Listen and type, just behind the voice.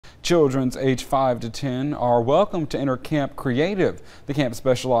Children age 5 to 10 are welcome to enter Camp Creative. The camp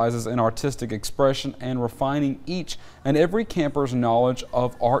specializes in artistic expression and refining each and every camper's knowledge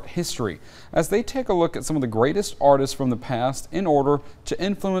of art history as they take a look at some of the greatest artists from the past in order to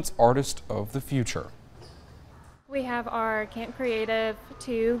influence artists of the future. We have our Camp Creative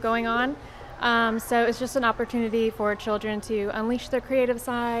 2 going on, so it's just an opportunity for children to unleash their creative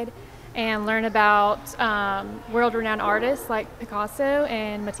side and learn about world-renowned artists like Picasso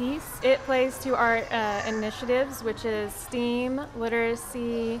and Matisse. It plays to our initiatives, which is STEAM,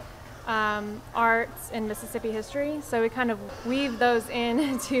 literacy, arts, and Mississippi history. So we kind of weave those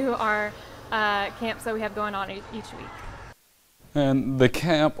into our camps that we have going on each week. And the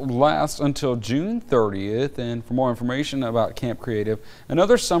camp lasts until June 30th. And for more information about Camp Creative and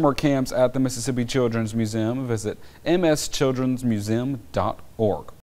other summer camps at the Mississippi Children's Museum, visit mschildrensmuseum.org.